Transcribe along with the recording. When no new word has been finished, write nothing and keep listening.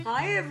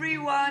Hi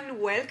everyone,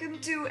 welcome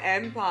to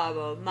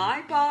Empower.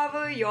 My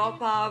power, your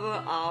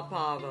power, our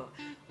power.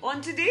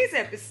 On today's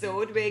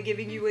episode, we're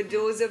giving you a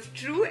dose of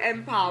true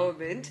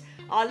empowerment.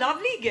 Our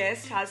lovely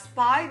guest has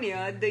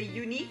pioneered the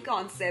unique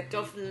concept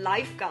of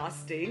live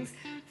castings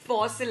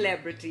for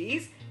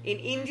celebrities in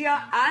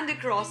India and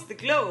across the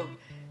globe.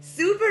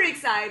 Super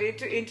excited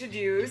to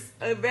introduce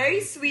a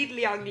very sweet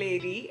young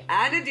lady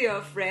and a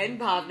dear friend,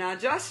 Bhavna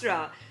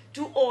Jasra,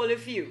 to all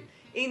of you.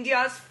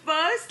 India's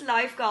first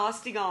live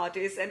casting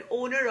artist and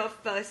owner of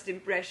First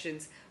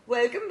Impressions.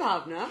 Welcome,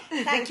 Bhavna.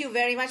 Thank you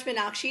very much,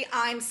 Meenakshi.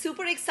 I'm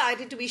super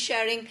excited to be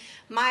sharing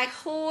my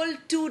whole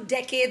 2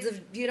 decades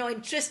of,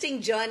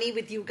 interesting journey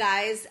with you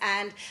guys.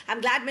 And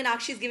I'm glad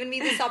Meenakshi's given me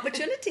this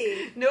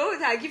opportunity. No,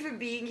 thank you for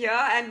being here.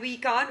 And we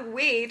can't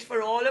wait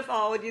for all of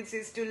our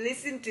audiences to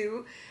listen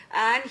to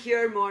and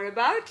hear more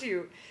about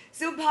you.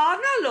 So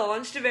Bhavna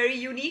launched a very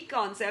unique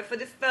concept for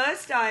the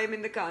first time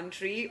in the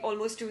country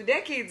almost 2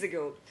 decades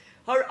ago.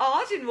 Her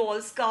art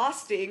involves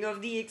casting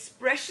of the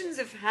expressions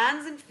of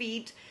hands and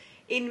feet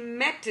in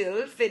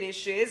metal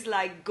finishes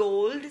like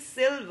gold,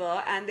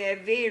 silver, and their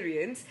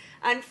variants,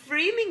 and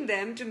framing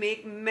them to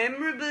make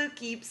memorable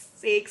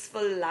keepsakes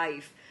for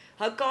life.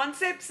 Her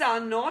concepts are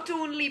not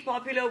only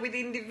popular with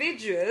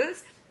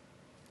individuals,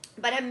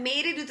 but have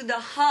made it into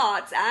the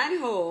hearts and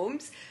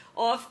homes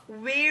of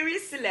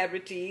various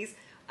celebrities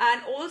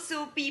and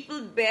also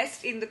people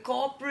best in the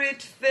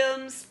corporate,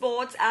 film,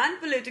 sports, and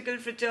political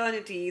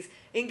fraternities,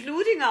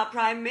 including our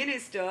Prime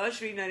Minister,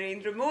 Shri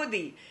Narendra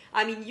Modi.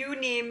 I mean, you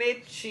name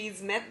it,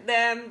 she's met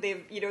them.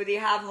 They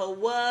have her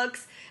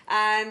works,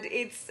 and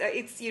it's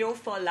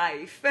for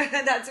life.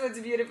 That's what's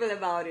beautiful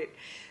about it.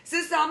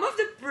 So some of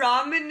the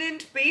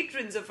prominent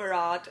patrons of her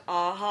art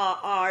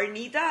are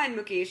Neeta and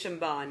Mukesh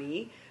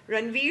Ambani,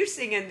 Ranveer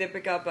Singh and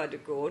Deepika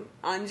Padukone,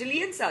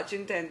 Anjali and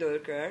Sachin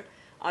Tendulkar,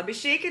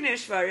 Abhishek and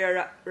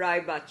Aishwarya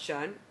Rai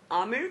Bachchan,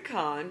 Amir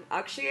Khan,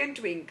 Akshay and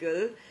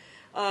Twinkle,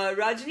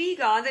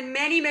 Rajinikanth, and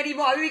many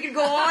more. We can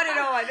go on and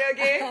on,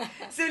 okay?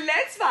 So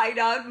let's find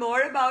out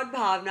more about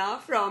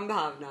Bhavna from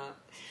Bhavna.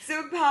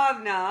 So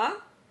Bhavna,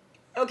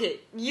 okay,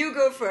 you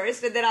go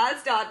first and then I'll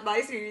start my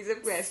series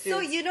of questions.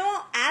 So,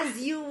 as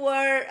you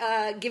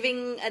were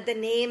giving the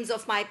names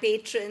of my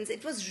patrons,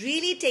 it was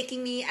really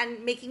taking me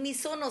and making me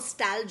so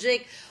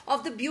nostalgic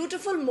of the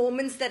beautiful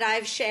moments that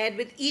I've shared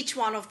with each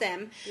one of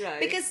them. Right.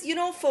 Because,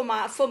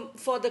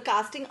 for the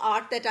casting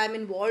art that I'm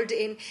involved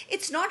in,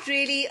 it's not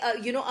really,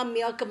 a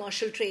mere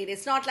commercial trade.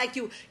 It's not like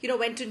you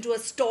went into a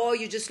store,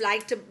 you just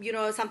liked,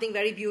 something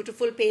very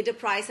beautiful, paid a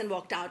price and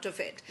walked out of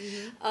it.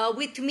 Mm-hmm.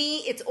 With me,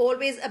 it's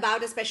always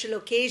about a special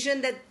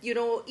occasion that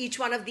each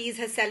one of these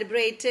has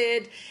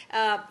celebrated.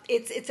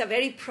 It's a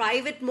very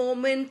private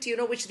moment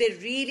which they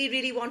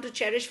really want to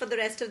cherish for the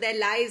rest of their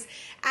lives,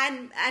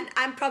 and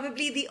I'm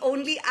probably the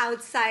only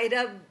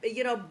outsider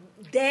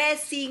there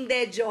seeing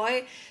their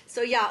joy.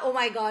 So yeah, oh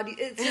my God,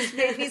 it just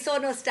made me so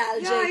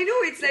nostalgic. Yeah, I know,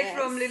 it's like Yes.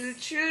 from little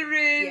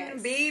children,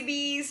 Yes.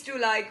 babies to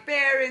like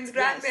parents,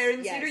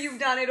 grandparents, Yes. you've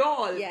done it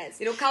all.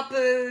 Yes.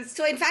 Couples.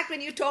 So in fact, when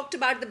you talked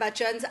about the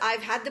Bachchans,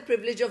 I've had the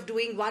privilege of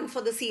doing one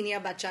for the senior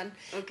Bachchan.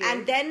 Okay.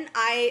 And then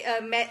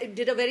I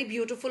did a very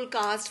beautiful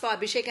cast for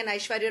Abhishek and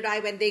Aishwarya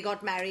Rai when they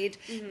got married.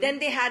 Mm-hmm. Then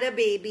they had a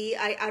baby,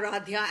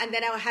 Aradhya, and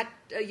then I had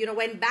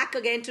went back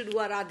again to do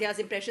Aradhya's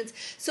impressions.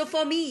 So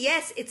for me,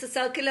 yes, it's a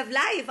circle of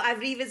life. I've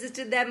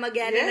revisited them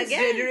again and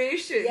again. Generations.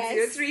 Yes.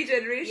 Your 3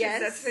 generations. Yes.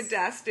 That's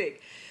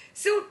fantastic.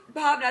 So,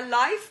 Bhavna,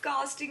 live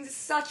casting is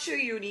such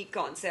a unique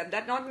concept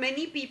that not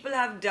many people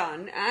have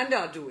done and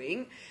are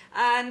doing.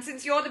 And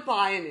since you're the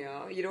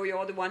pioneer,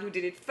 you're the one who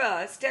did it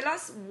first, tell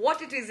us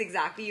what it is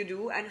exactly you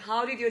do and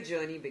how did your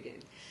journey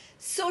begin?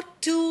 So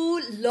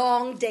 2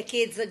 long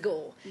decades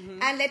ago,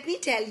 and let me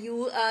tell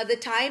you, the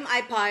time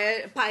I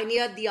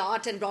pioneered the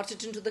art and brought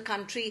it into the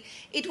country,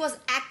 it was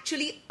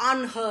actually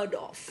unheard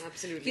of.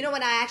 Absolutely.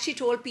 When I actually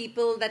told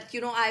people that,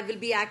 I will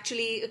be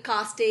actually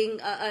casting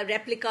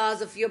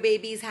replicas of your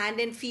baby's hand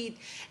and feet,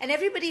 and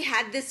everybody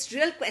had this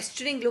real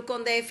questioning look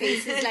on their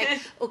faces like,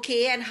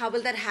 okay, and how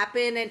will that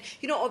happen? And,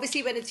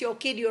 obviously when it's your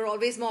kid, you're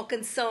always more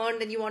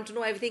concerned and you want to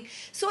know everything.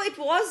 So it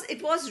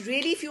was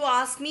really, if you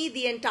ask me,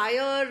 the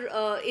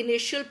entire initial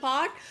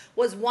part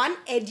was one,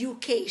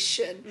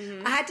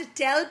 education. I had to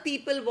tell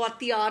people what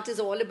the art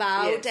is all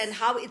about Yes. and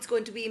how it's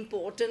going to be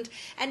important.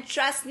 And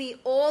trust me,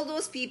 all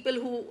those people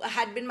who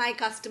had been my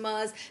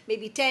customers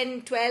maybe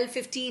 10, 12,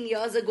 15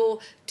 years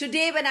ago,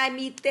 today when I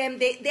meet them,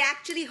 they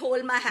actually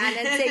hold my hand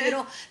and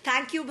say,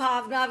 thank you,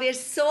 Bhavna. We're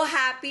so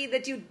happy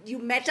that you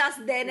met us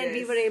then and we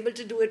Yes. were able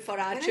to do it for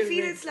our And children.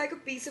 I feel it's like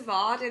a piece of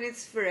art and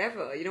it's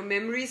forever.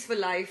 Memories for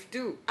life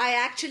too. I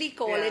actually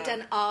call it Yeah.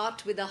 an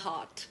art with a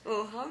heart.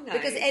 Oh, how nice.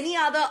 Because any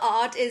other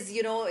art is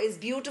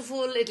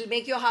beautiful. It'll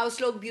make your house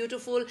look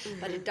beautiful,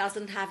 but it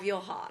doesn't have your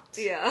heart.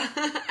 Yeah,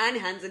 and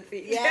hands and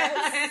feet.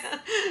 Yes.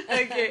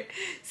 Okay.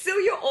 So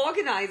your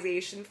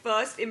organization,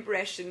 First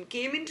Impression,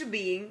 came into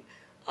being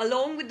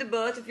along with the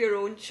birth of your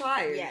own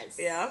child. Yes.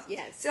 Yeah?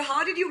 Yes. So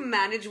how did you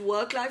manage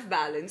work-life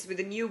balance with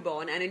a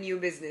newborn and a new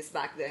business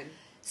back then?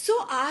 So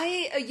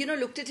I,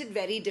 looked at it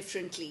very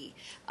differently.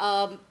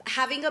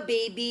 Having a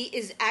baby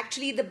is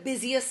actually the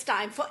busiest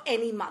time for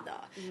any mother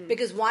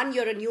because one,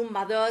 you're a new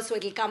mother, so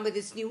it'll come with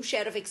its new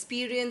share of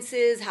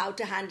experiences, how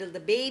to handle the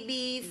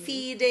baby,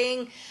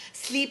 feeding,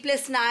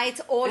 sleepless nights,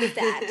 all of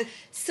that.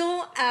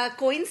 So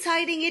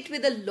coinciding it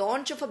with the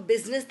launch of a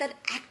business that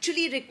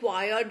actually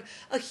required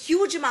a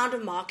huge amount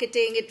of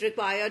marketing, it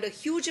required a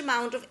huge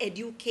amount of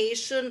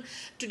education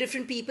to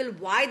different people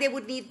why they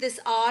would need this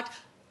art,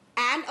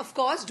 and of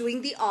course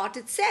doing the art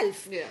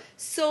itself. Yeah.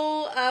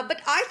 So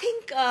but I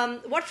think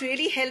what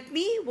really helped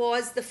me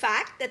was the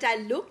fact that I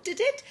looked at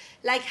it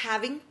like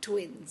having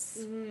twins.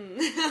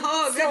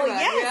 Oh, good So one.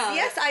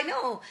 yes, I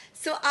know.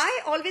 So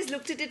I always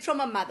looked at it from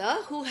a mother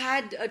who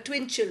had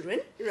twin children.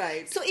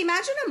 Right. So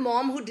imagine a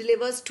mom who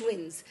delivers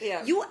twins.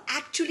 Yeah. You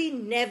actually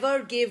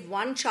never give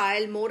one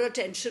child more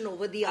attention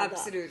over the other.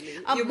 Absolutely.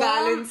 A You mom,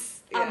 balance.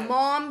 A Yeah.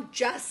 mom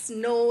just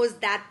knows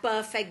that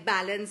perfect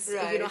balance,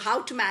 Right.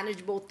 how to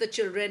manage both the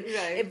children.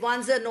 Right. If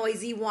one's a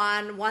noisy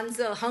one, one's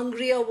a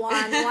hungrier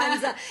one,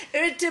 one's a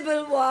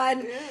irritable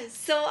one. Yes.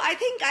 So I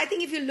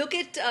think if you look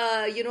at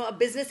a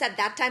business at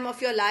that time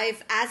of your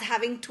life as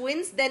having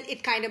twins, then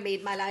it kind of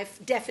made my life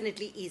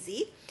definitely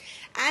easy.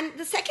 And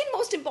the second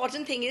most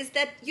important thing is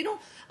that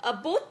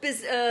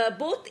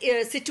both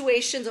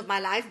situations of my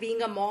life,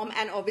 being a mom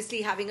and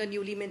obviously having a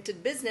newly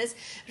minted business,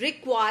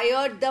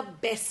 required the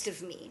best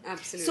of me.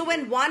 Absolutely. So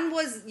when one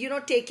was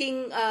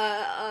taking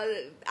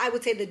I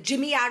would say the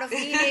Jimmy out of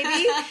me,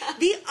 maybe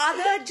the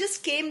other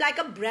just came like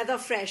a breath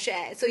of fresh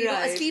air. So a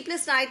Right.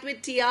 sleepless night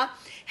with Tia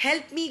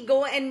helped me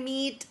go and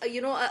meet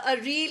a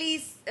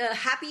really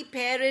happy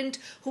parent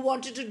who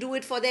wanted to do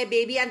it for their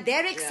baby, and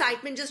their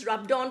excitement just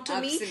rubbed on to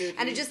me, Absolutely.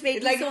 and it just made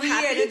It me so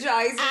happy.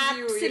 re-energizes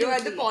Absolutely. you,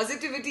 and the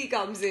positivity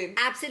comes in.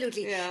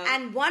 Absolutely. Yeah.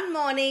 And one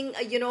morning,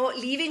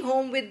 leaving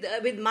home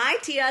with my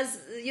Tia's,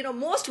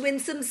 most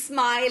winsome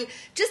smile,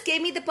 just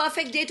gave me the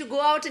perfect day to go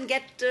out and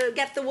get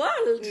the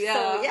world. Yeah,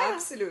 So, yeah.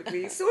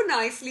 absolutely. So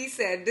nicely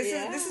said.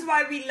 This is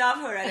why we love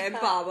her at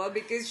Empower,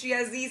 because she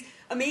has these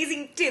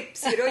amazing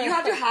tips. You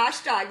have to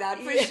hashtag that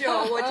for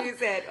sure, what you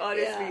said,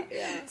 honestly.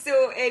 Yeah. So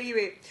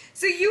anyway,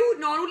 so you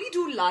not only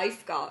do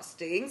live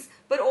castings,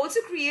 but also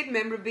create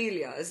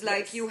memorabilias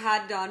like Yes. you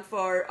had done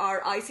for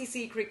our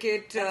ICC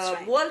Cricket That's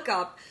right. World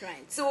Cup.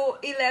 Right. So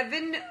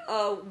 11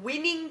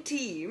 winning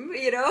team,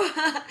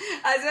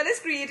 as well as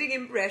creating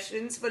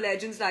impressions for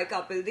legends like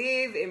Kapil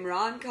Dev,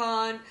 Imran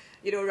Khan,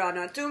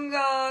 Rana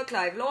Tunga,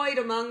 Clive Lloyd,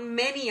 among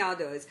many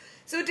others.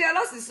 So tell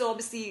us, this is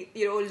obviously,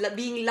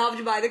 being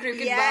loved by the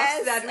cricket Yes.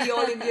 buffs that we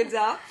all Indians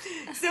are.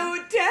 So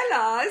tell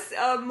us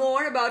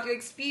more about your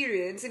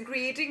experience in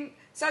creating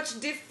such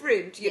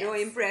different, Yes.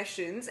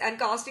 impressions and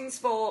castings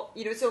for,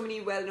 so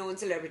many well-known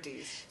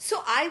celebrities.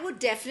 So I would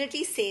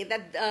definitely say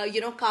that,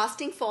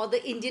 casting for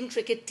the Indian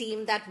cricket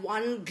team that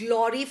won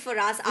glory for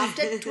us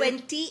after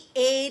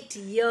 28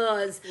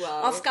 years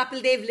Wow. of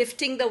Kapil Dev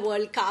lifting the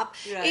World Cup,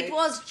 Right. it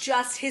was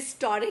just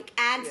historic,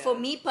 and for Yeah.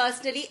 me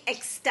personally,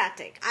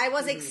 ecstatic. I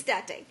was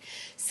ecstatic.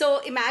 So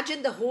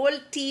imagine the whole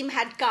team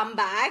had come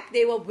back.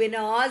 They were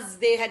winners.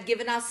 They had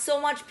given us so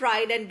much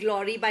pride and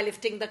glory by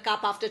lifting the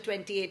cup after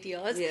 28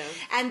 years. Yeah.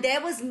 And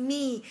there was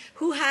me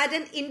who had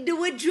an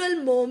individual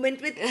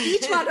moment with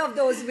each one of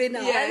those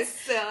winners,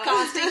 Yes.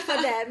 casting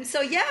for them.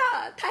 So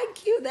yeah,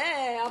 thank you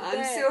there. Up I'm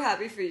there. so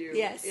happy for you.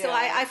 Yes, Yeah. so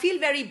I feel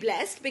very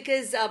blessed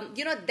because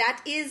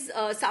that is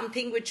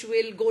something which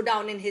will go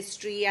down in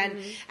history,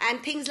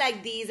 and things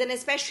like these, and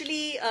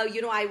especially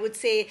I would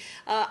say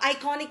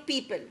iconic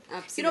people.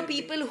 Absolutely.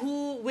 People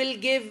who will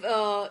give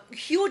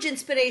huge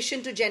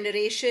inspiration to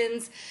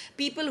generations.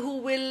 People who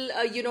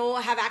will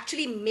have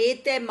actually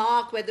made their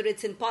mark, whether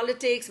it's in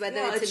politics,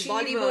 whether it's in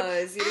Bollywood.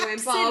 Achievers, empowered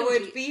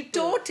Absolutely.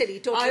 people.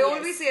 Totally. I yes.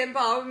 always say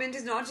empowerment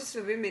is not just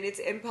for women, it's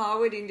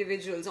empowered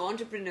individuals,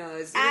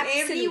 entrepreneurs.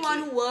 Absolutely.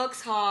 Everyone who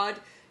works hard,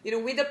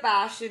 with a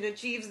passion,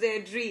 achieves their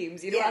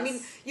dreams. I Yes.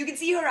 mean, you can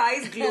see her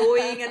eyes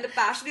glowing and the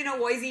passion in her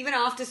voice even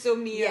after so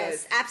many years.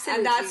 Yes, absolutely.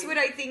 And that's what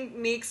I think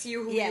makes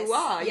you who Yes, you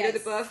are. yes. The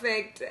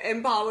perfect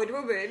empowered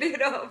woman,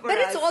 for But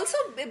us. it's also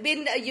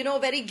been,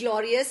 very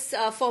glorious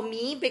for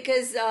me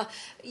because,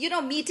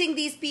 meeting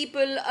these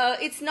people,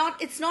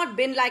 it's not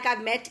been like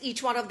I've met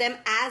each one of them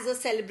as a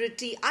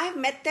celebrity. I've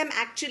met them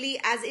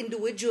actually as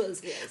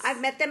individuals. Yes.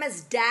 I've met them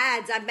as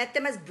dads. I've met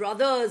them as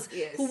brothers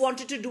Yes. who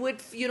wanted to do it,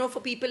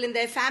 for people in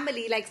their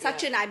family. Like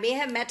Sachin, I may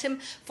have met him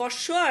for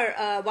sure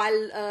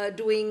while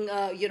doing,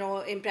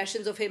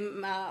 impressions of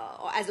him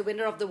as a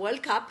winner of the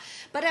World Cup.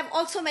 But I've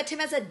also met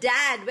him as a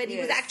dad when he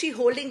was Yes. actually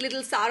holding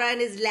little Sarah in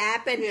his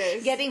lap and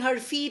Yes. getting her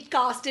feet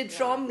casted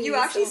from me. You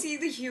actually So- see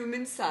the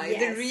human side,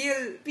 Yes. the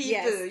real people.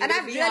 Yes. And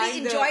I've really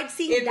behind the enjoyed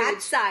seeing that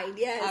image. side.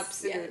 Yes.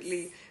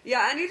 Absolutely. Yes.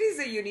 Yeah, and it is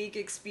a unique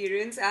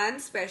experience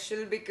and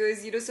special because,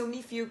 so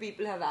many few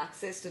people have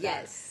access to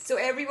that. Yes. So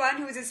everyone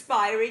who is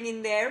aspiring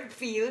in their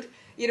field,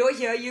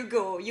 here you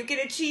go. You can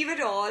achieve it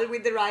all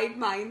with the right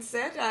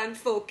mindset and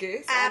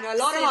focus and a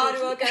lot of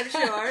hard work, I'm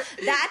sure.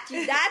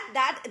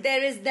 that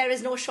there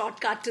is no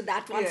shortcut to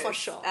that one, for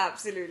sure.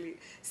 Absolutely.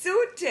 So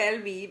tell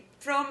me,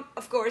 from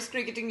of course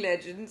cricketing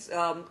legends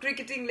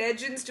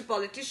to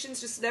politicians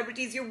to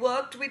celebrities, you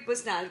worked with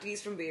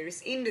personalities from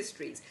various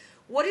industries.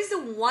 What is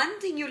the one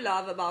thing you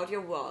love about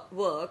your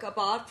work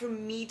apart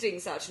from meeting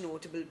such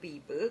notable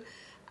people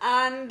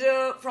and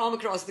from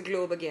across the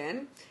globe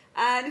again?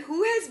 And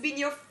who has been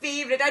your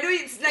favorite? I know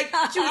it's like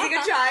choosing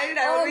a child,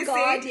 I always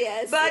say.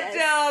 Yes, but,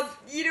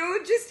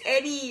 yes. Just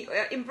any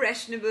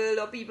impressionable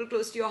or people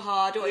close to your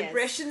heart or Yes.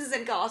 impressions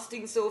and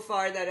casting so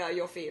far that are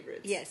your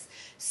favorites. Yes.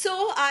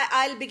 So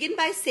I'll begin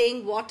by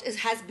saying what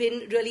has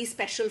been really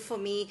special for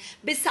me,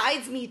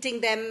 besides meeting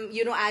them,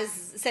 as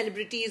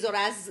celebrities or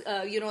as,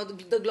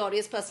 the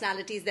glorious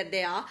personalities that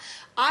they are.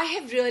 I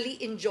have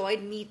really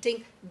enjoyed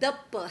meeting the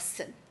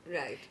person.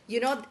 Right.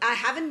 I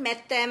haven't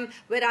met them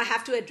where I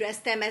have to address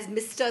them as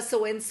Mr.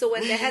 So-and-so,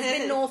 and there has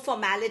been no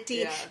formality.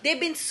 Yeah. They've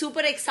been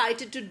super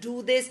excited to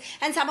do this,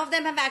 and some of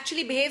them have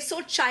actually behaved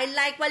so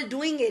childlike while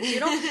doing it,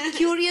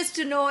 curious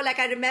to know. Like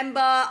I remember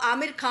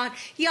Amir Khan,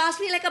 he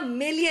asked me like a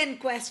million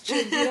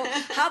questions,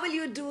 how will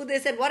you do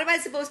this, and what am I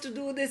supposed to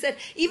do this, and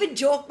even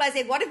joked by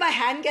saying, what if my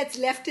hand gets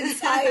left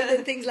inside,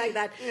 and things like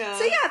that. Yeah.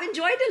 So I've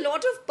enjoyed a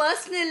lot of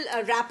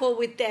personal rapport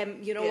with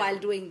them, while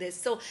doing this.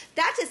 So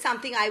that is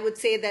something I would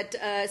say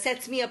that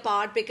sets me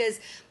apart, because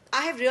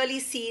I have really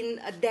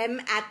seen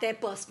them at their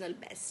personal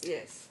best.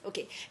 Yes.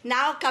 Okay.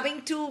 Now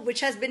coming to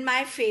which has been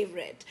my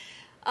favorite.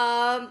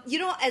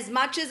 As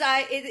much as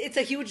it's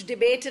a huge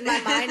debate in my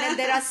mind, and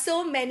there are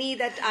so many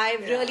that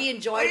I've really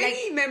enjoyed. Or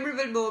any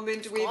memorable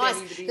moment with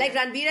anybody. Like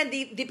Ranveer and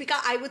Deepika,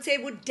 I would say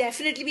would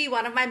definitely be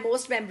one of my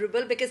most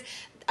memorable, because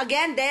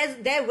again,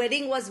 their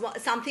wedding was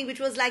something which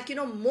was like,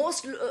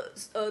 most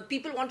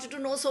people wanted to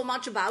know so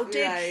much about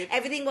it. Right.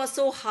 Everything was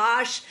so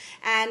harsh,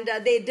 and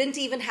they didn't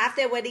even have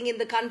their wedding in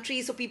the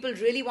country, so people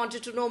really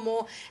wanted to know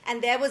more.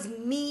 And there was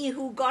me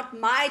who got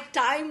my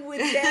time with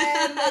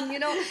them, and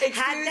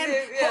had them.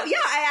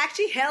 I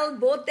actually held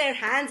both their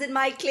hands in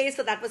my clay,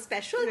 so that was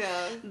special.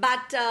 Yeah.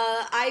 But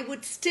I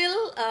would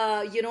still,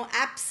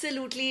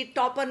 absolutely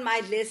top on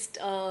my list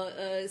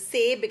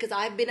say, because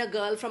I've been a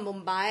girl from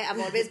Mumbai, I've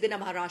always been a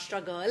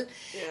Maharashtra girl.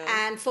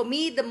 Yeah. And for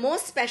me, the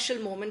most special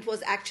moment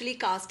was actually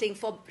casting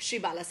for Shri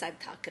Balasaheb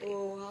Thackeray.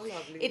 Oh, how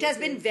lovely. It has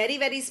been very,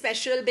 very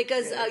special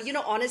because,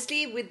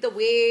 honestly, with the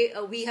way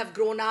we have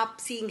grown up,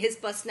 seeing his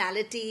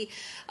personality,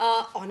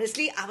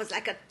 honestly, I was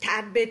like a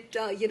tad bit,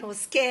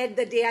 scared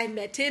the day I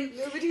met him.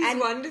 No, but he's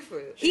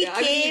wonderful. He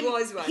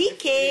was wonderful. He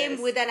came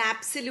yes. with an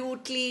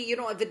absolutely,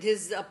 with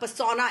his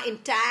persona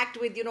intact,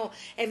 with,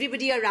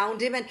 everybody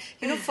around him. And,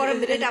 for a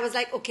minute, I was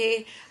like,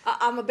 okay,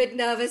 I'm a bit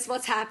nervous.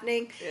 What's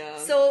happening? Yeah.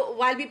 So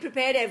while we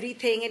prepared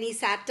everything, and he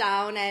sat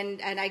down,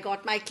 and I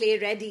got my clay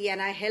ready,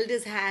 and I held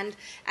his hand,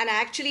 and I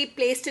actually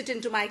placed it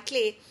into my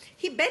clay,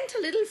 he bent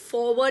a little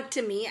forward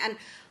to me, and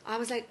I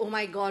was like, oh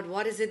my God,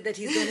 what is it that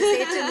he's going to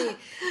say to me?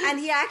 And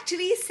he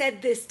actually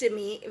said this to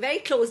me very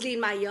closely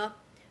in my ear: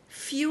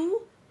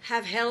 few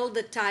have held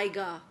the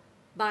tiger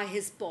by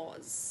his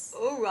paws.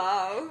 Oh,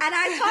 wow. And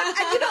I thought,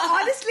 and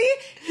honestly,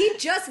 he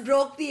just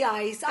broke the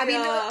ice. I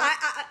mean,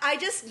 I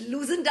just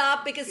loosened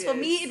up, because for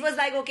me, it was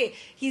like, okay,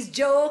 he's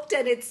joked,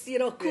 and it's,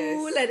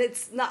 cool, and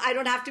it's not, I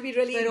don't have to be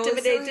really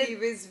intimidated. Also, he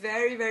was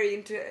very, very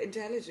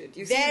intelligent.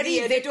 You Very see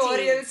the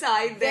editorial witty.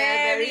 side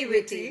there, very witty.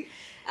 witty.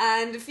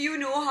 And if you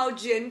know how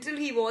gentle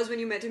he was when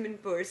you met him in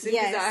person,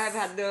 because Yes. I have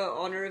had the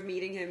honor of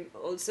meeting him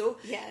also.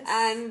 Yes.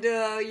 And,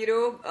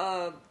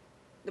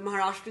 the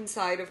Maharashtrian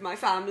side of my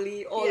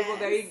family, all were Yes.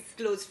 very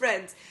close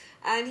friends.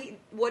 And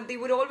what they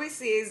would always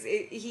say is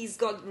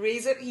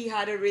he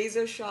had a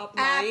razor sharp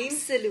mind.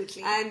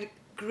 Absolutely. And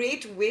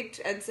great wit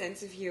and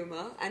sense of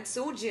humor, and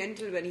so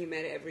gentle when he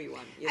met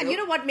everyone. And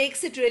what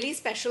makes it really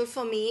special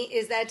for me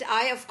is that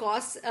I, of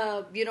course,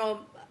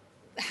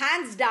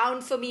 hands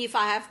down for me, if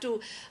I have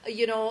to,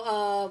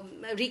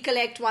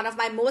 recollect one of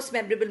my most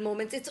memorable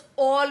moments, it's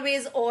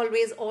always,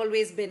 always,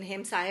 always been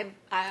him, Sahib.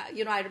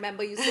 I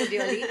remember you so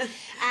dearly.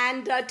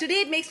 And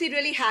today it makes me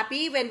really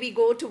happy when we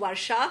go to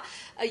Varsha.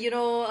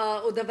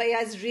 Udavaya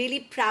has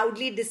really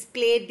proudly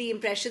displayed the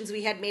impressions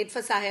we had made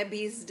for Sahib.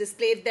 He's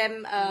displayed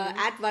them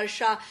at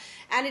Varsha.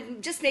 And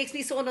it just makes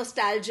me so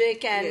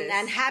nostalgic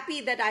and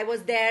happy that I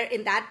was there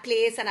in that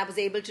place and I was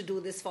able to do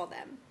this for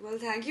them. Well,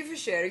 thank you for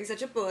sharing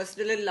such a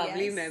personal and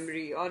lovely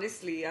memory.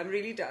 Honestly, I'm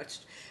really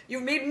touched.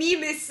 You've made me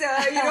miss,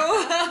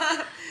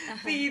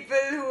 people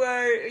who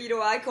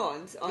are,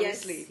 icons,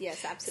 honestly.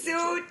 Yes, absolutely.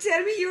 So,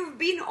 tell me, you've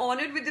been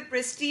honored with the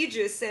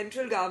prestigious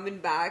central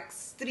government-backed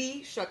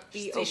Stree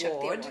Shakti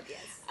Award. Yes.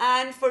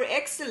 And for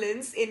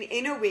excellence in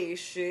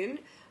innovation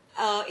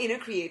in a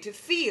creative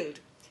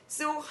field.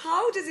 So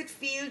how does it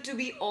feel to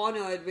be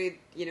honored with,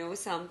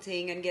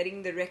 something and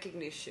getting the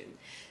recognition?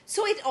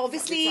 So it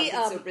obviously,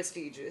 Something so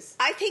prestigious.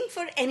 I think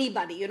for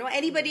anybody,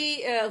 anybody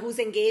who's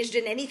engaged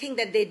in anything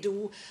that they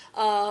do,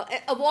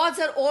 awards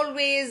are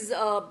always,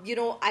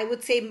 I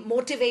would say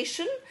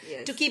motivation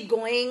Yes. to keep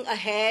going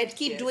ahead,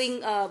 keep Yes. doing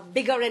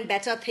bigger and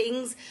better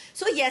things.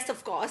 So yes,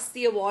 of course,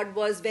 the award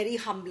was very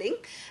humbling.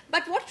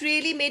 But what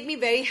really made me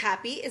very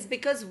happy is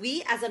because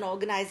we as an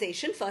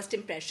organization, First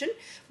Impression,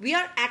 we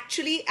are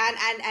actually,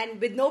 and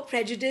with no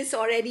prejudice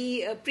or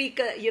any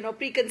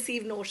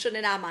preconceived notion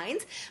in our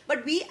minds,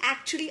 but we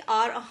actually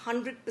are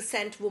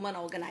 100% woman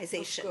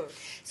organization. Of course.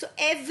 So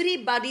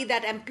everybody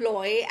that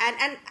employ,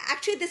 and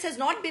actually this has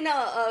not been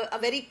a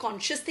very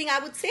conscious thing, I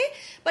would say,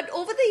 but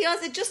over the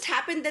years it just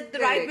happened that the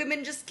right Correct.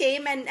 women just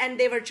came and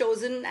they were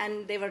chosen,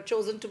 and they were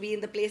chosen to be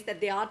in the place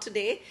that they are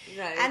today.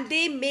 Right. And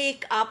they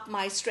make up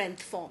my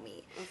strength for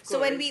me. Of So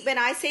when course. when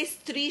I say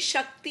Stree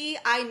Shakti,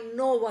 I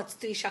know what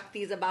Stree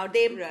Shakti is about.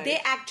 They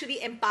Right.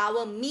 actually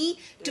empower me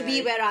to be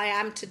Right. where I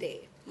am today.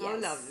 How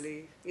Yes. lovely.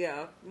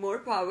 Yeah. More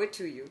power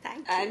to you.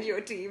 Thank And you.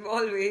 your team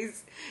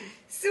always.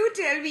 So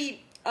tell me,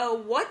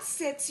 what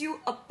sets you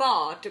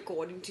apart,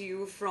 according to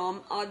you,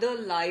 from other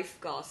live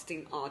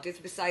casting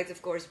artists, besides,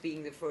 of course,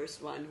 being the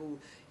first one who,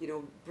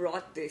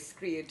 brought this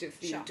creative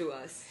field Sure. to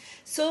us?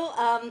 So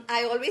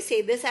I always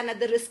say this, and at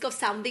the risk of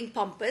sounding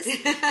pompous,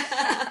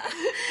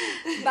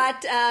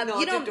 but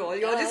Not at all.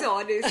 You're just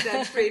honest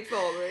and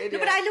straightforward. No,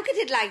 but yeah. I look at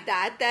it like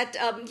that,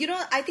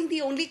 I think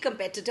the only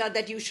competitor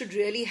that you should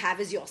really have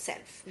is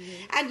yourself.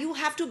 And you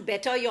have to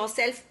better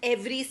yourself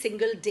every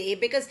single day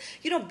because,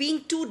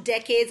 being 2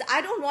 decades, I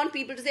don't want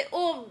people to say,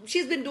 oh,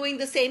 she's been doing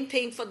the same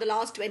thing for the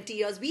last 20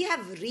 years. We have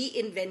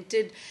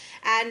reinvented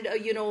and,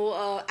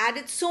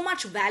 added so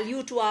much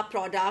value to our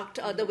product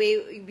the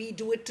way we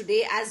do it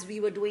today as we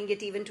were doing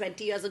it even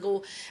 20 years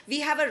ago. We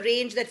have a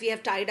range that we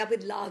have tied up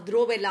with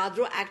Ladro, where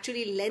Ladro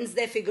actually lends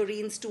their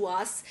figurines to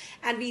us,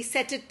 and we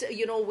set it,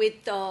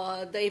 with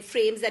the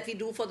frames that we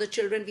do for the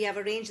children. We have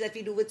a range that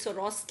we do with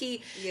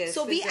Swarovski. Yes,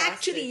 So we fantastic.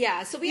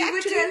 actually, You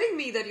were telling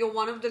me that you're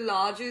one of the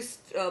largest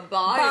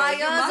buyers.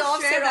 You buyers must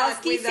of share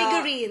that Swarovski with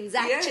our- figurines,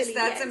 Yes, actually,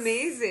 that's yes.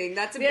 amazing.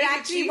 That's a We're big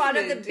actually one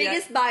of the achievement, yeah.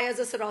 biggest buyers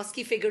of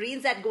Swarovski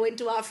figurines that go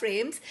into our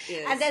frames.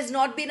 Yes. And there's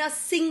not been a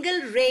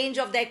single range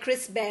of their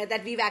Chris Bear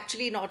that we've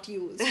actually not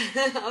used.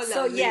 How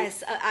So lovely.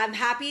 yes, I'm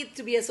happy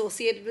to be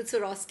associated with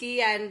Swarovski,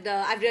 and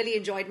I've really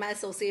enjoyed my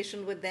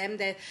association with them.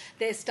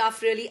 Their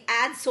stuff really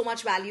adds so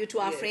much value to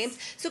our Yes. frames.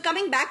 So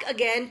coming back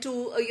again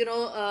to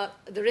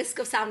the risk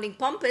of sounding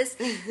pompous,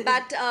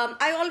 but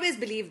I always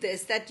believe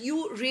this, that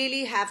you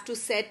really have to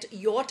set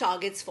your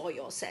targets for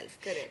yourself.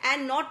 Correct.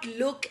 And not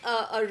look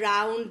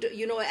around,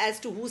 as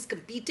to who's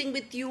competing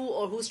with you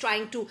or who's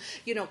trying to,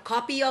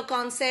 copy your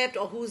concept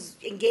or who's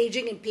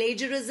engaging in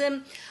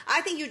plagiarism. I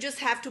think you just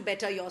have to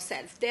better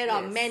yourself. There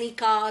are Yes. many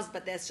cars,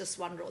 but there's just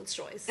one Rolls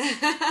Royce.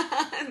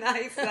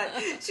 Nice one.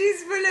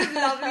 She's full of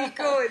lovely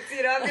quotes.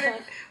 I'm going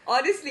to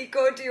honestly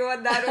quote you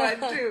on that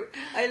one too.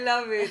 I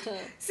love it.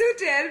 So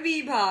tell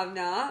me,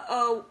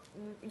 Bhavna,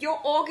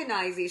 your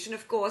organization,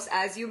 of course,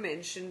 as you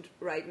mentioned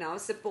right now,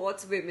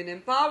 supports women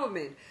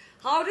empowerment.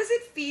 How does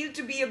it feel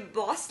to be a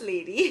boss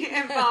lady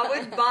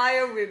empowered by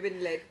a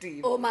women-led team?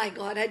 Oh my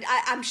God,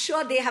 I'm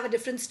sure they have a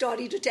different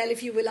story to tell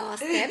if you will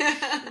ask them.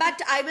 But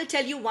I will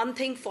tell you one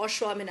thing for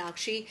sure,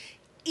 Meenakshi.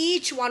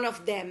 Each one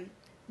of them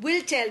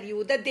will tell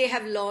you that they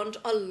have learned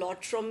a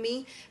lot from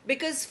me,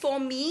 because for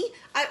me,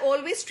 I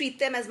always treat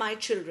them as my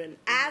children.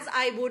 As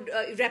I would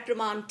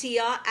reprimand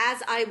Tia,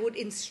 as I would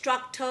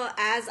instruct her,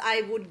 as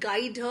I would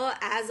guide her,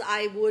 as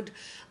I would,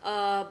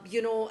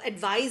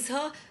 advise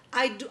her,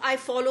 I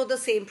follow the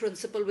same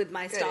principle with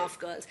my staff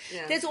girls.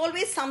 Yeah. There's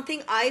always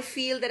something I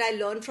feel that I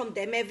learn from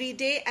them every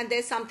day, and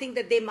there's something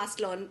that they must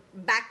learn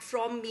back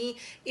from me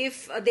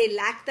if they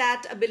lack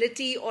that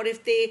ability, or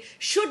if they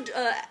should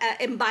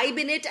imbibe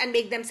in it and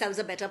make themselves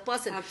a better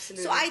person.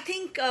 Absolutely. So I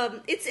think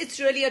it's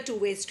really a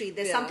two-way street.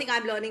 There's Yeah. something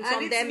I'm learning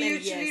from and them.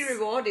 it's mutually yes.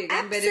 rewarding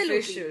and Absolutely.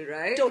 beneficial,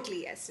 right?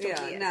 Totally, yes.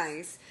 Totally, Yeah, yes.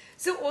 nice.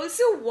 So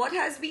also, what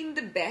has been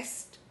the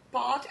best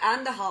part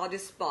and the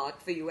hardest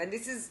part for you? And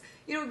this is,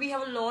 we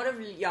have a lot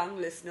of young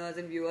listeners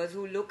and viewers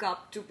who look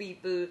up to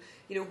people,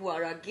 who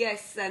are our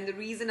guests. And the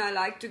reason I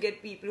like to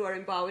get people who are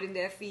empowered in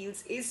their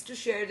fields is to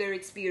share their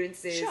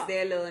experiences, Sure.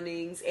 their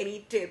learnings,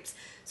 any tips.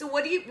 So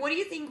what do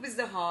you think was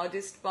the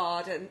hardest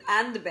part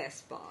and the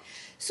best part?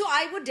 So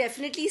I would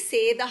definitely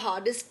say the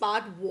hardest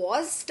part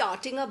was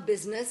starting a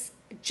business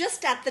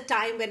just at the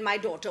time when my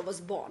daughter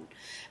was born,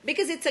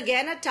 because it's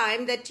again a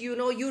time that you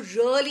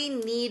really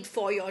need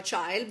for your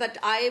child. But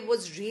I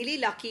was really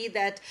lucky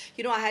that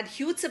I had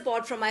huge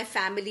support from my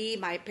family,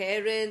 my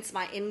parents,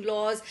 my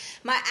in-laws,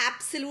 my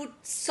absolute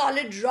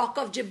solid rock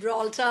of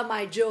Gibraltar,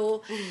 my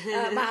Joe,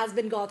 my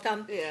husband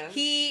Gautam. Yeah.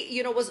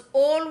 He was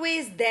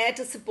always there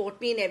to support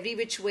me in every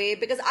which way,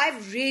 because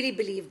I've really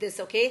believed this.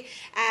 Okay,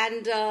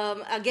 and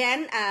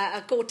again,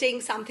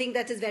 quoting something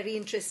that is very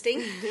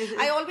interesting,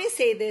 I always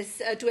say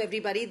this to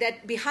everybody,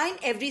 that behind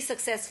every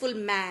successful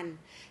man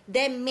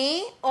there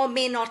may or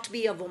may not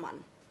be a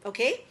woman.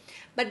 Okay,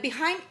 but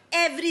behind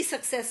every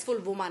successful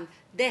woman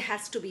there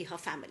has to be her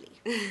family.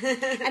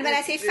 And when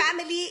I say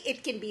family,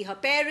 it can be her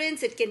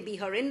parents, it can be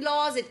her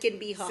in-laws, it can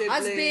be her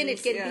husband,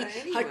 it can be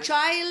anyone. her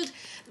child,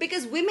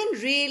 because women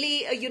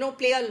really,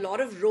 play a lot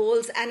of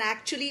roles and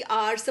actually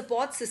are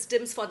support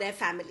systems for their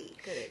family.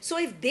 Correct. So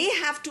if they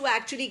have to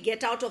actually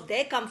get out of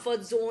their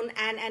comfort zone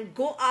and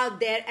go out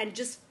there and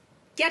just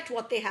get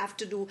what they have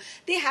to do,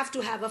 they have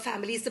to have a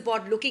family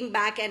support looking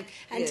back and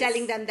Yes.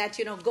 telling them that,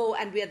 go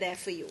and we're there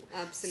for you.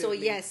 Absolutely.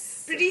 So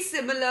yes. Pretty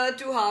similar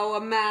to how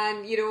a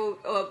man,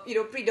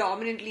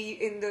 predominantly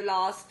in the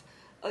last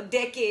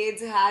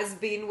decades has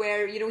been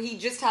where, he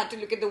just had to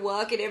look at the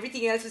work and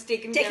everything else was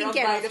taken care of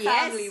by the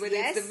family, whether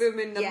it's the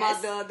women, the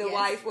mother, the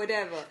wife,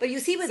 whatever. But you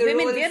see, with So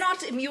women, roles- we're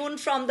not immune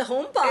from the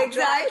home part,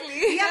 Exactly.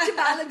 right? We have to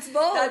balance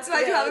both. That's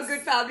why to have a Yes.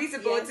 good family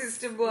support Yes.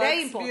 system works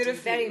Very important,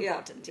 beautifully. very Yeah,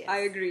 important, yes. I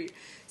agree.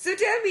 So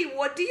tell me,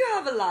 what do you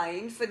have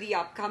aligned for the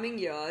upcoming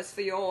years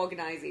for your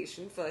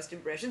organization, First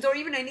Impressions, or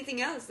even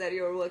anything else that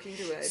you're working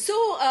towards?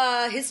 So,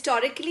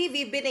 historically,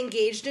 we've been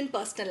engaged in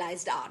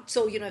personalized art.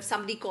 So, if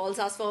somebody calls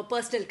us for a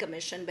personal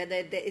commission,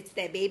 whether it's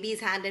their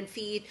baby's hand and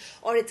feet,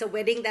 or it's a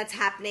wedding that's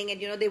happening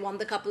and, they want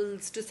the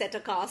couples to set a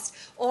cast,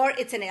 or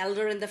it's an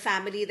elder in the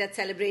family that's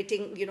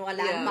celebrating, a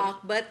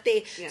landmark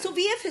birthday. Yeah. So,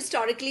 we have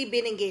historically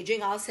been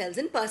engaging ourselves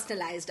in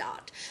personalized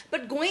art.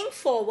 But going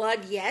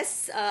forward,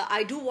 yes,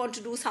 I do want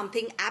to do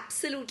something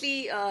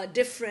absolutely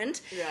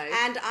different. Right.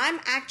 And I'm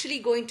actually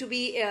going to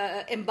be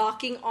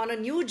embarking on a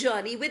new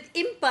journey with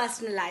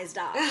impersonalized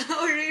art.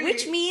 Oh, really?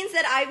 Which means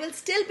that I will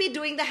still be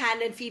doing the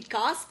hand and feet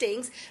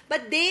castings,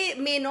 but they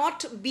may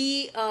not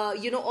be,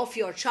 of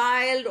your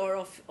child or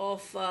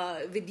of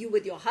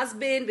with your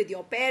husband, with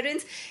your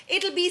parents.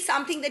 It'll be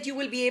something that you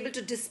will be able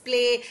to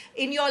display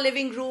in your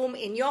living room,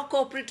 in your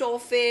corporate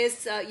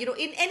office,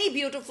 in any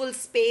beautiful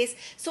space.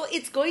 So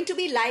it's going to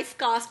be live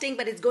casting,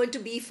 but it's going to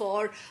be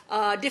for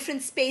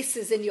different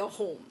spaces in your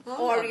home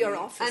or your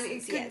Lovely. office. And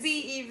it could be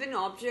even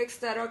objects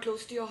that are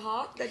close to your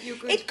heart that you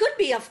could... It could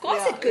be, of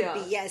course, it could Yeah,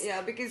 be, yes.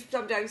 Yeah, because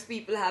sometimes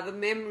people have a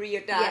memory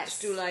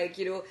attached Yes.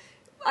 to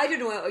I don't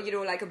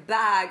know, like a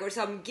bag or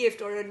some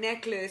gift or a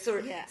necklace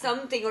or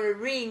something or a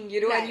ring, and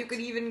you Right. could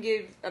even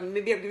give,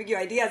 maybe I'm giving you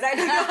ideas, I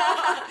don't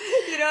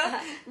know,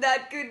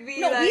 that could be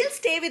No, like... we'll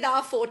stay with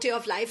our forte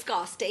of live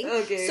casting.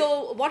 Okay.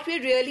 So what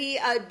we're really,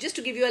 just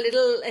to give you a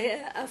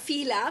little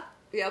feeler,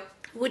 Yep.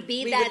 would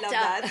be We that... would love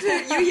that.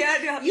 You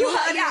heard you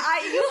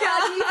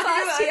me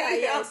first You here, heard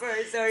me yes.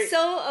 first, sorry.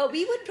 So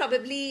we would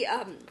probably...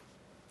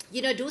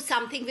 do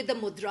something with the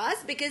mudras,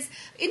 because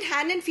in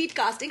hand and feet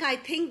casting, I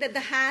think that the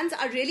hands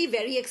are really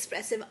very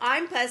expressive.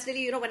 I'm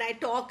personally, when I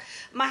talk,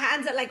 my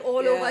hands are like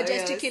all over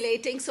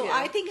gesticulating. So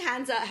I think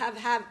hands have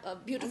a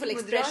beautiful And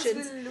the mudras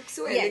expressions. will look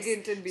so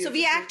elegant and So beautiful.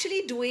 we're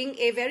actually doing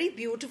a very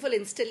beautiful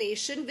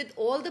installation with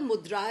all the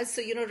mudras.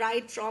 So,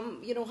 right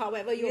from,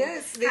 however your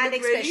Yes, they hand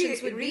look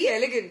expressions really, would really be.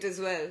 elegant as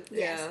well.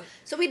 Yes. Yeah.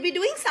 So we'd be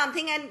doing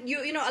something, and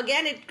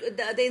again,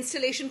 the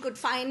installation could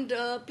find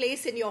a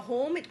place in your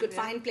home. It could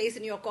find place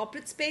in your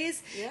corporate space.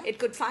 Yeah. It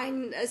could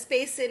find a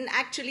space in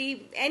actually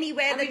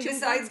anywhere that you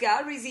besides want.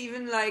 galleries,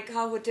 even like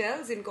how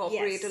hotels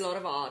incorporate Yes. a lot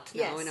of art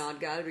now Yes. in art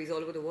galleries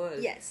all over the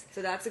world. Yes.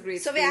 So that's a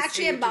great So space we're for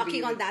actually you to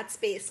embarking be on with. that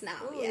space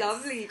now. Oh, yes.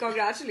 lovely.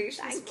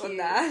 Congratulations Thank on you.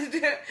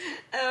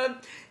 that.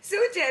 So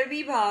tell me,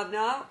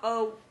 Bhavna,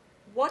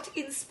 what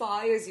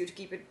inspires you, to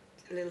keep it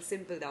a little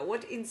simple now,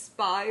 what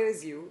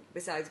inspires you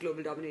besides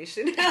global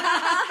domination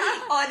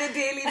on a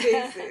daily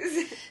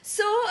basis?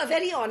 So,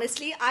 very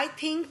honestly, I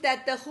think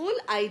that the whole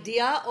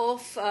idea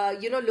of,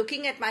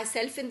 looking at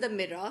myself in the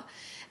mirror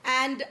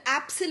and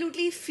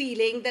absolutely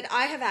feeling that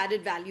I have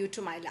added value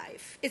to my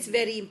life, it's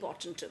very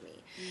important to me.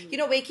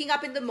 Waking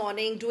up in the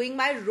morning, doing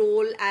my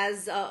role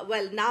as,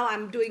 now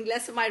I'm doing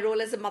less of my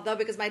role as a mother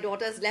because my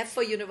daughter has left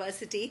for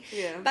university.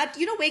 Yeah. But,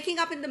 waking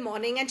up in the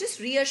morning and just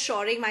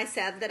reassuring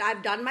myself that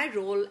I've done my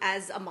role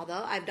as a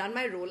mother, I've done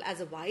my role as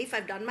a wife,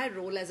 I've done my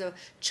role as a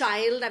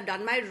child, I've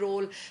done my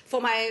role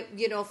for my,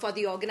 for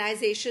the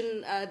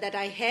organization that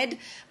I head.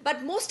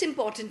 But most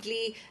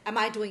importantly, am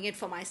I doing it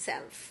for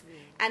myself?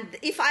 And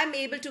if I'm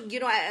able to,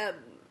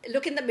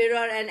 look in the mirror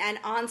and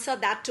answer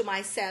that to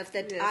myself,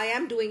 that Yes. I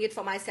am doing it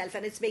for myself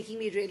and it's making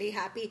me really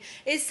happy,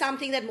 is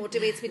something that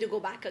motivates me to go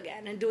back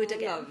again and do it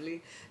again.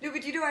 Lovely. No,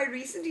 but I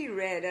recently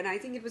read, and I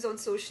think it was on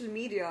social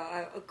media,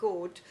 a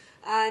quote,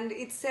 and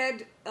it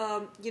said,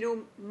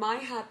 my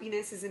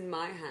happiness is in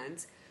my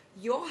hands.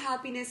 Your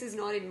happiness is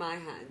not in my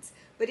hands.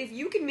 But if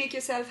you can make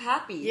yourself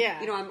happy,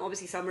 I'm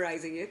obviously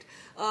summarizing it,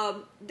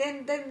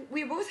 then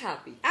we're both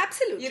happy.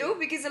 Absolutely.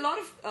 Because a lot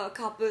of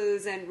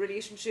couples and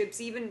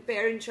relationships, even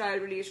parent-child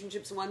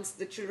relationships, once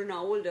the children are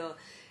older,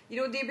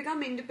 they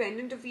become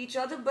independent of each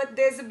other, but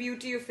there's a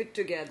beauty of it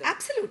together.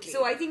 Absolutely.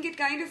 So I think it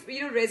kind of,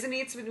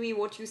 resonates with me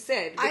what you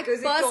said.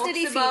 Because I it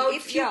personally talks feel about,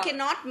 if you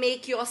cannot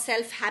make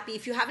yourself happy,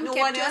 if you haven't No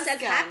kept one else yourself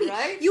can, happy,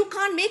 right? you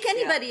can't make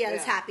anybody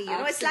else yeah, happy.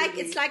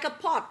 absolutely. It's like a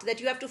pot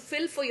that you have to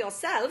fill for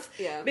yourself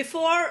Yeah.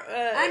 before.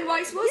 And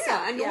vice versa.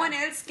 Yeah, and no yeah. one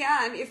else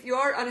can if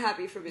you're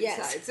unhappy from inside.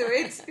 Yes. So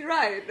it's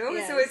right, no?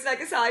 Yes. So it's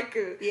like a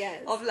cycle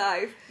Yes. of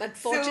life. But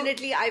So-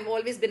 fortunately, I've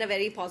always been a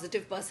very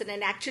positive person,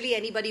 and actually,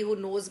 anybody who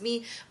knows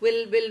me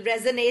will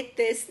resonate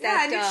this. Yeah,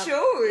 That and it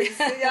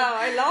shows. Yeah,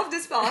 I love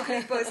this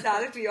sparkly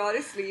personality,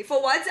 honestly.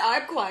 For once,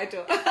 I'm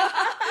quieter.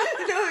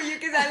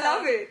 Because I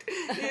love it,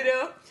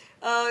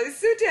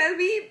 So tell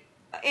me,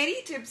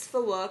 any tips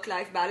for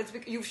work-life balance?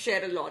 Because you've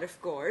shared a lot,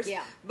 of course.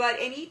 Yeah. But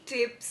any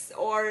tips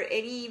or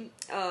any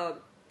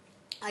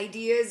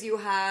ideas you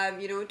have,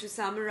 to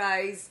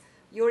summarize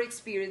your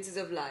experiences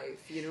of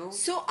life,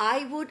 So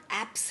I would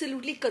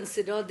absolutely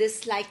consider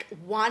this like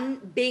one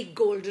big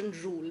golden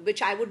rule,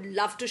 which I would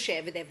love to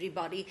share with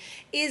everybody,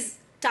 is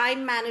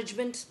time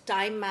management,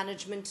 time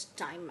management,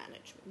 time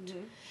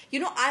management.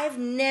 I've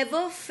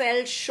never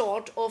felt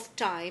short of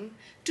time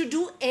to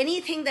do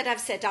anything that I've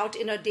set out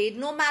in a day,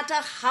 no matter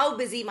how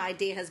busy my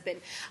day has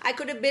been. I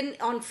could have been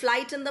on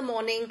flight in the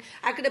morning,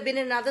 I could have been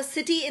in another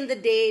city in the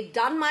day,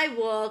 done my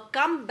work,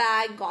 come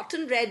back,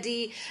 gotten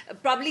ready,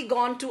 probably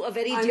gone to a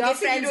very I'm dear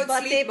guessing you friend's don't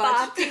birthday sleep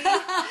much. party.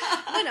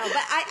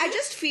 But I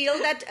just feel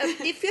that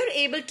if you're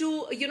able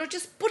to,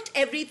 just put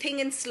everything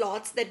in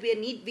slots that we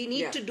need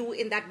Yeah. to do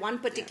in that one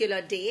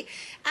particular day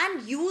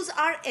and use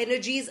our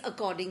energies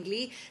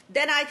accordingly,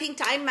 then I think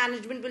time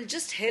management will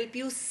just help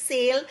you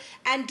sail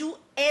and do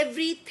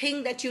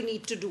everything that you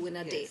need to do in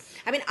a day.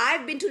 I mean,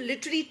 I've been to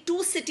literally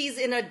 2 cities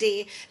in a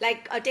day,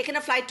 like taken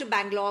a flight to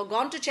Bangalore,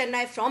 gone to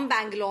Chennai from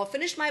Bangalore,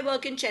 finished my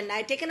work in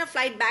Chennai, taken a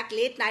flight back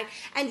late night,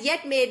 and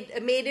yet made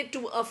it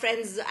to a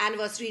friend's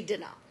anniversary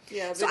dinner.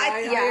 Yeah, but So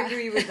I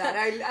agree with that.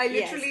 I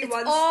Yes, literally it's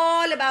once...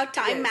 all about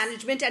time Yes.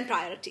 management and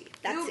priority.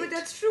 That's No, it. but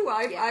that's true.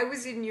 Yeah. I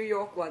was in New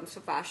York once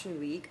for Fashion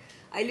Week.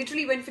 I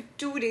literally went for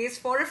 2 days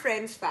for a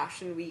friend's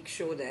Fashion Week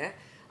show there.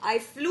 I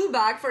flew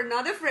back for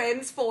another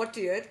friend's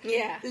 40th.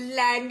 Yeah.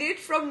 Landed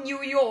from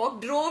New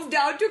York, drove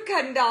down to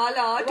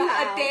Kandala to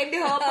Wow. attend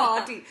her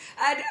party.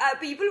 And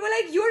people were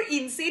like, "You're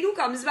insane, who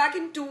comes back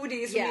in 2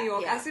 days from Yeah, New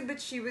York?" yeah. I said, "But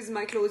she was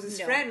my closest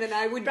No. friend and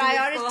I would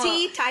Priority, do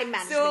it for her." time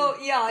management. So,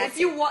 yeah, That's if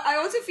you it. want, I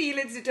also feel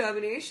it's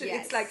determination.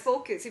 Yes. It's like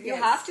focus. If you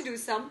Yes. have to do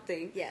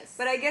something. Yes.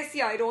 But I guess,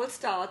 it all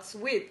starts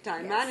with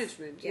time Yes.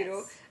 management,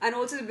 Yes. and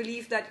also the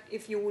belief that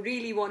if you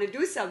really want to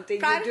do something,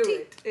 you Priority.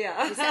 do it.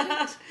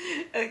 Yeah.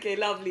 Okay,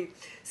 lovely.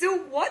 So,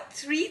 what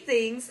 3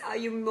 things are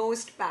you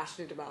most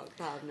passionate about,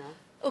 Bhavna?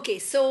 Okay,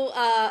 so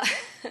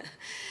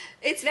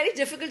it's very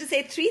difficult to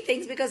say 3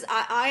 things because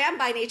I am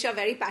by nature a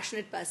very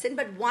passionate person.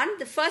 But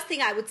the first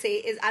thing I would say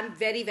is I'm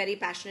very, very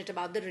passionate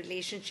about the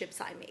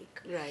relationships I make.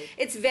 Right.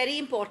 It's very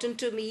important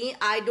to me.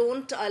 I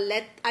don't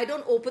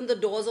open the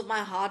doors of my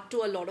heart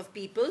to a lot of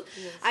people.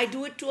 Yes. I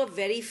do it to a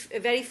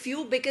very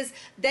few, because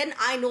then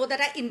I know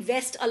that I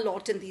invest a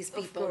lot in these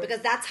people, course.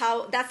 because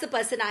that's the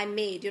person I'm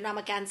made. I'm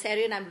a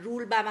Cancerian. I'm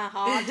ruled by my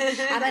heart.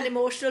 I'm an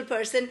emotional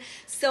person.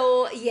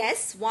 So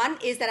yes, one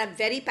is that I'm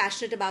very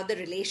passionate about the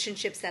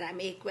relationships that I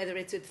make, whether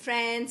it's with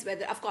friends,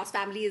 whether, of course,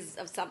 family is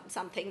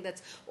something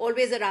that's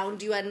always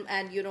around you,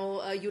 and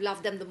you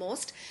love them the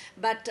most.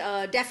 But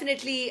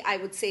definitely, I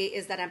would say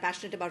is that I'm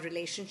passionate about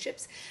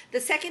relationships. The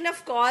second,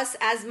 of course,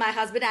 as my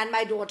husband and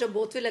my daughter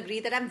both will agree,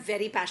 that I'm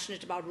very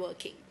passionate about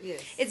working.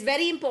 Yes. It's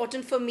very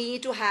important for me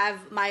to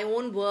have my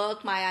own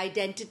work, my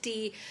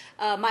identity,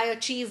 my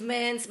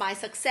achievements, my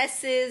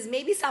successes,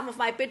 maybe some of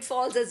my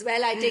pitfalls as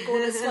well. I take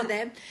onus for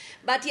them.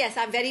 But yes,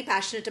 I'm very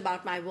passionate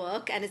about my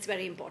work, and it's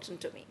very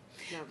important to me.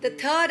 Lovely. The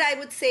third, I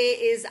would say,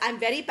 is I'm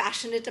very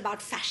passionate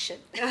about fashion.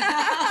 Oh,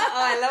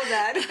 I love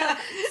that.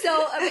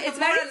 So it's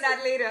More very on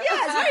that later.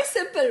 Yeah, it's very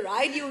simple,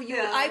 right?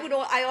 Yeah.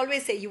 I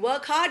always say, you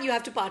work hard, you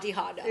have to party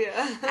harder.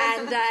 Yeah.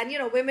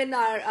 And women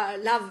are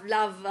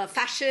love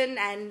fashion,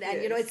 and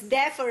Yes. it's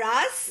there for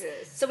us.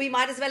 Yes. So we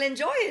might as well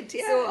enjoy it.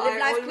 Yeah, So live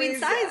life queen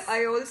size.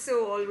 I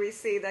also always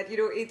say that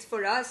it's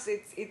for us.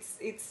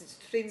 It's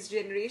Shrin's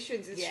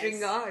generations. It's Yes.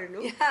 Shringar,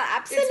 no? Yeah,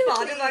 absolutely. It's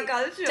part of our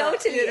culture.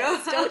 Totally, you know?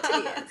 yes,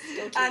 totally, yes,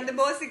 totally, And the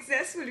yes. more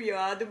successful you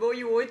are, the more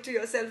you owe it to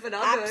yourself and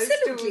others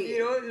Absolutely.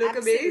 to look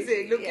Absolutely,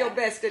 amazing, look yeah. your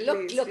best at Look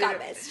least. our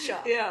best, sure.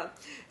 Yeah,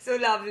 so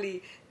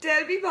lovely.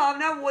 Tell me,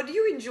 Bhavna, what do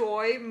you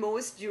enjoy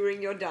most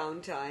during your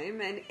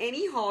downtime, and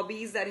any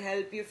hobbies that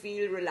help you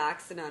feel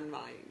relaxed and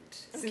unwind?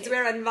 Since Okay.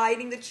 we're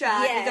unwinding the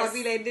chat, Yes. we thought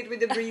we'll end it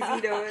with a breezy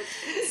note.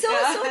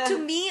 So to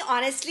me,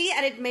 honestly,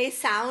 and it may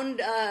sound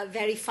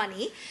very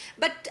funny,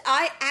 but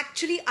I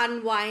actually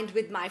unwind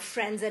with my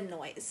friends and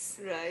noise.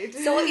 Right.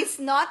 So it's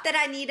not that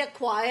I need a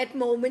quiet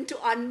moment to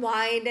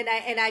unwind,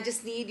 and I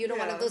just need one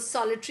of Yeah. those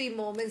solitary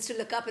moments to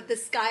look up at the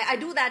sky. I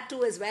do that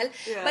too as well.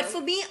 Yeah. But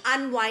for me,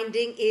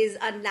 unwinding is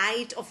a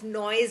night of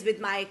noise with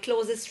my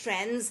closest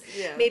friends.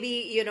 Yeah.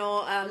 Maybe,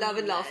 Love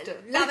and laughter.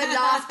 Love and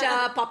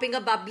laughter, popping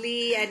a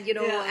bubbly, and,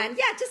 Yeah. and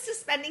yeah, just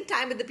spending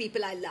time with the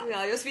people I love.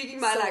 Yeah, you're speaking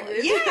my So,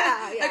 language.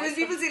 yeah, Like when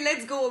people say,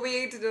 let's go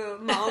away to the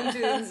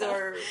mountains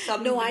or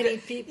something. No, I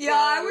need people. Yeah,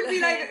 I would be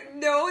like,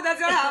 no, that's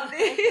not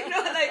happening.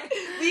 Like,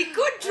 we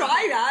could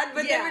try that,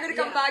 but then we're going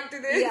to come back to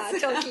this. Yeah,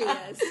 totally,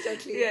 yes,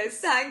 totally. Yes,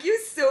 thank you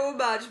so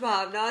much,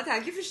 Bhavna.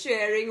 Thank you for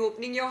sharing,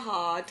 opening your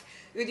heart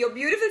with your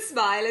beautiful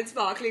smile and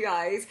sparkling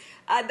eyes.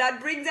 And that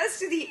brings us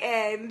to the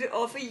end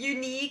of a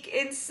unique,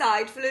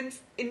 insightful, and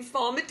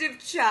informative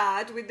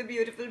chat with the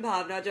beautiful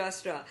Bhavna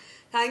Jastra.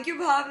 Thank you,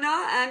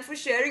 Bhavna, and for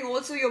sharing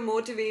also your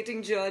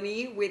motivating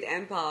journey with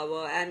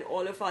Empower and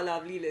all of our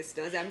lovely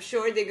listeners. I'm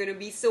sure they're going to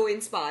be so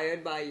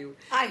inspired by you.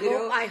 I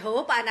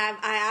hope, and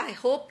I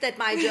hope that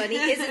my journey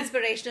is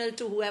inspirational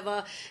to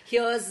whoever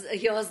hears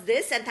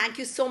this. And thank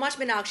you so much,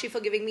 Meenakshi,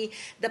 for giving me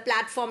the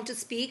platform to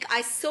speak.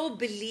 I so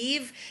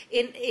believe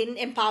in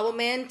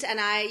empowerment, and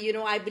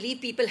I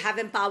believe people have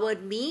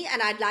empowered me, and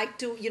I'd like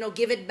to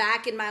give it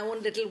back in my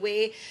own little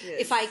way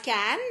if I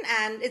can.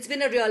 And it's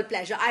been a real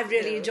pleasure. I've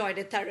really enjoyed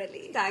it thoroughly.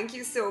 Thank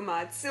you so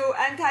much.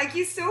 And thank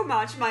you so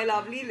much, my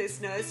lovely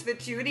listeners, for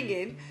tuning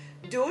in.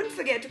 Don't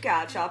forget to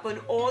catch up on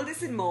all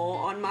this and more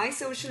on my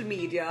social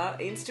media,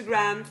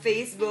 Instagram,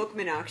 Facebook,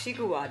 Meenakshi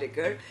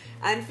Kuwadekar,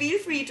 and feel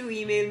free to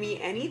email me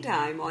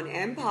anytime on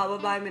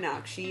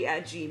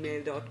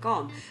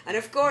empowerbyminakshi@gmail.com. And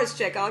of course,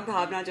 check out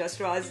Bhavna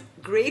Jastra's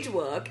great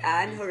work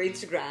and her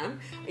Instagram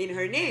in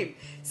her name.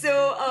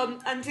 So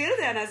until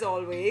then, as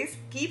always,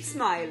 keep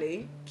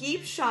smiling,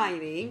 keep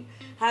shining,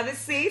 have a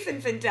safe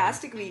and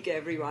fantastic week,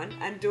 everyone,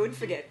 and don't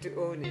forget to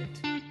own it.